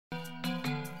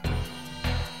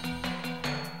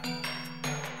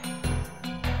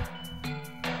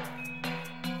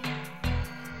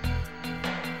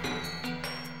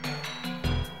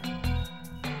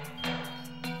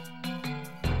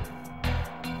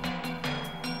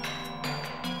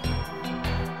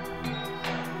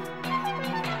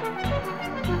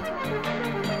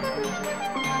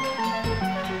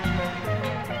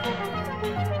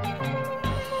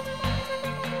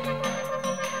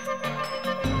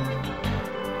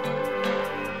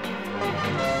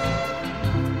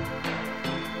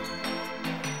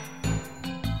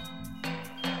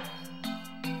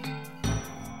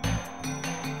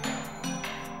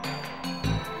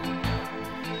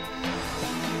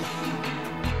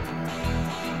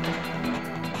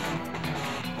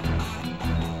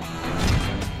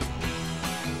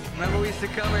to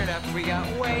come in after we got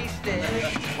wasted.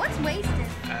 What's wasted?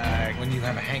 When you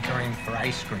have a hankering for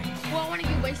ice cream. Well, I want to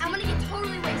get wasted. I want to get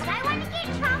totally wasted. I want to get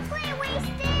chocolate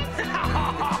wasted.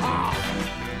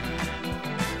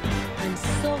 I'm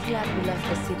so glad we left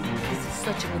the city. This is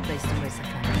such a good place to raise a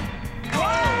family.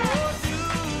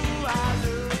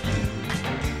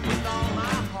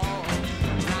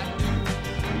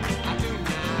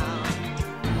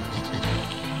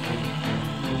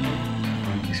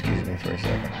 Excuse me for a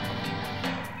second.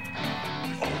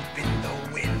 Open the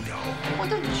window. Why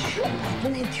don't you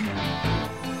open it?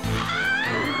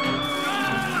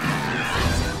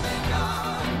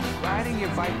 Riding your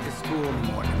bike to school in the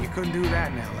morning. You couldn't do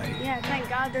that in L.A. Yeah, thank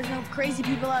God there's no crazy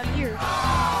people out here.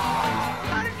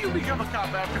 How did you become a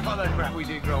cop after all that crap we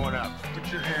did growing up?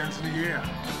 Put your hands in the air.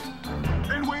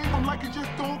 And wave them like you just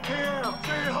don't care.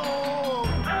 Say ho!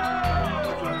 Say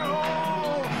ho!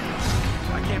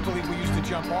 I can't believe we used to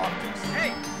jump off this.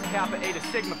 Hey, Kappa Eta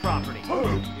Sigma property.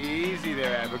 Easy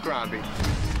there, Abercrombie.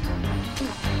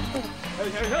 Hey,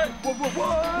 hey, hey!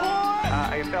 What?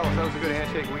 Hey, fellas, that was a good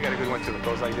handshake. We got a good one, too. It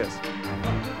goes like this.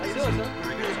 How you doing, sir?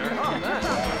 Pretty good, sir. Oh,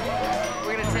 nice.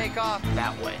 We're gonna take off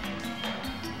that way.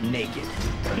 Naked.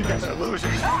 You guys are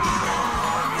losers.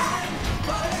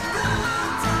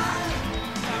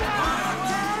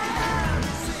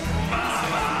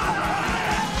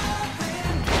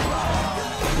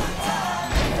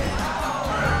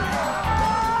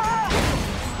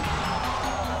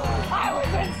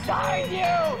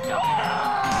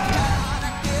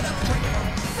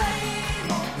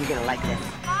 You're gonna like this.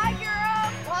 Hi,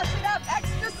 girl. Wash it up.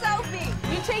 Extra soapy.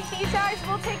 You take these cars,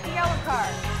 we'll take the yellow car.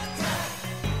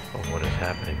 Oh, what is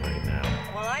happening right now?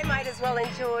 Well, I might as well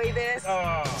enjoy this.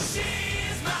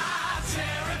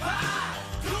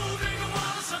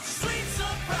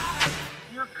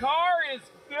 Your car is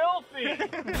filthy.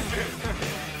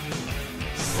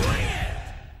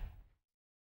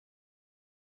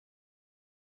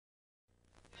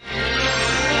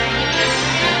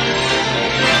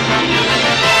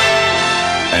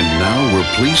 And now we're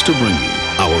pleased to bring you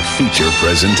our feature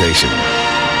presentation.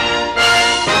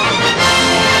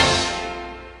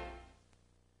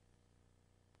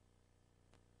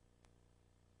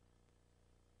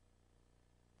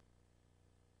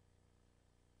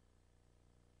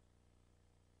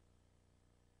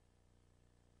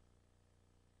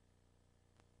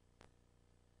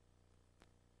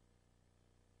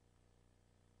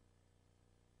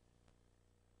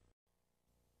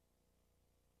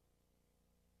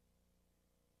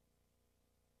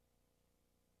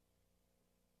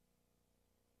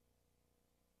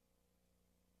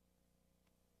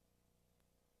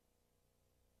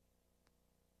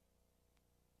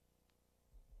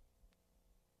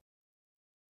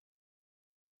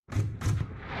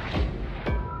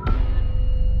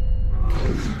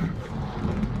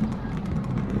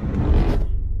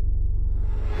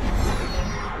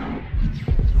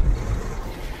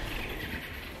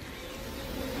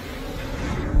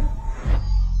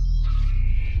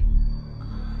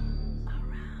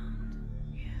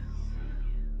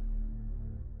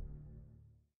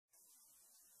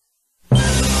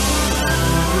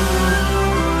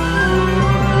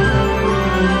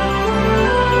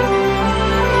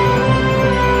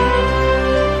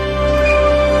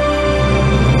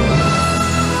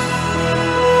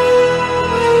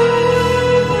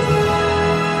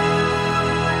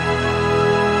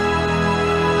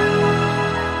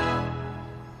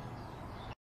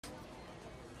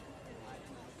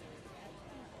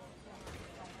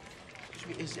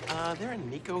 Is there a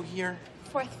Nico here?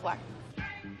 Fourth floor.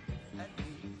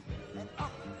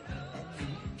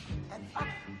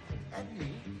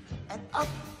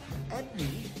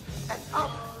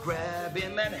 Grab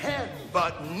him and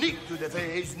headbutt, knee to the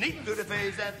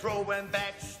face, and throw him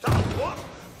back. Stop, what?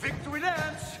 Victory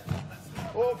dance.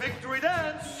 Oh, victory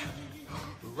dance.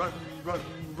 Run, run,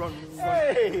 run, run.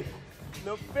 Hey!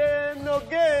 No pain, no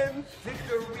gain.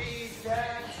 Victory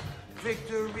dance,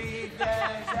 victory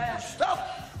dance, and stop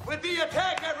with the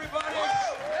attack, everybody.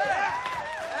 Yeah.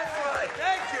 That's right,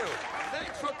 thank you.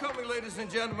 Thanks for coming, ladies and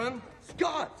gentlemen.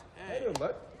 Scott. Hey,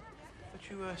 bud. But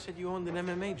you said you owned an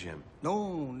MMA gym.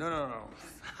 No.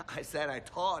 I said I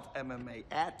taught MMA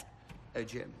at a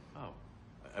gym. Oh.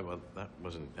 Well, that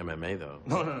wasn't MMA, though.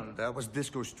 No. That was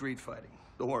disco street fighting.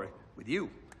 Don't worry. With you,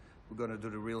 we're gonna do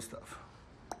the real stuff.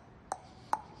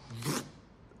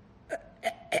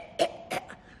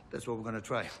 That's what we're gonna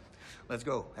try. Let's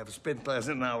go. Have a spin class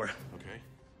in an hour. Okay.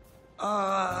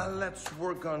 Let's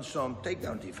work on some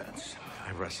takedown defense.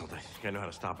 I wrestled. I think I know how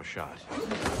to stop a shot.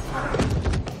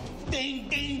 Ding,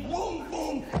 ding, boom,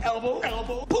 boom. Elbow,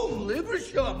 elbow, boom. Liver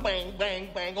shot. Bang, bang,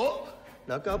 bang. Oh,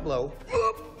 Knockout blow.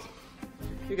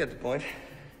 You get the point.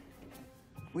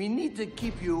 We need to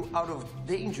keep you out of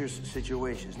dangerous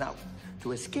situations. Now,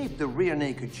 to escape the rear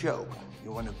naked choke,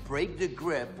 you want to break the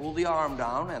grip, pull the arm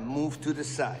down, and move to the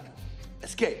side.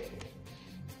 Escape.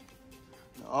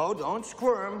 No, don't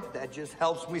squirm. That just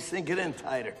helps me sink it in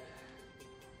tighter.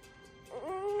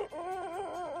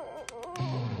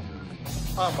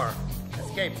 Armbar.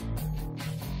 Escape.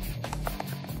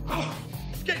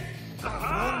 Escape.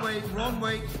 Wrong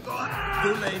way.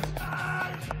 Too late.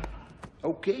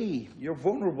 Okay, you're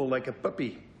vulnerable like a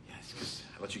puppy. Yes, because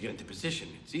I let you get into position.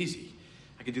 It's easy.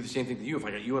 I could do the same thing to you if I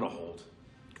got you in a hold.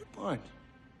 Good point.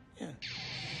 Yeah.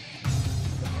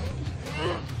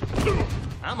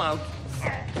 I'm out.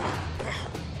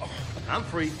 I'm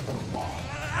free.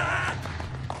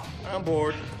 I'm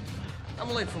bored. I'm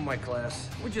late for my class.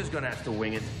 We're just gonna have to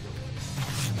wing it.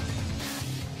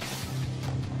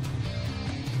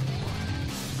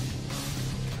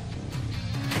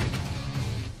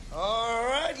 All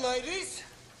right, ladies.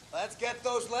 Let's get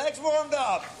those legs warmed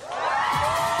up.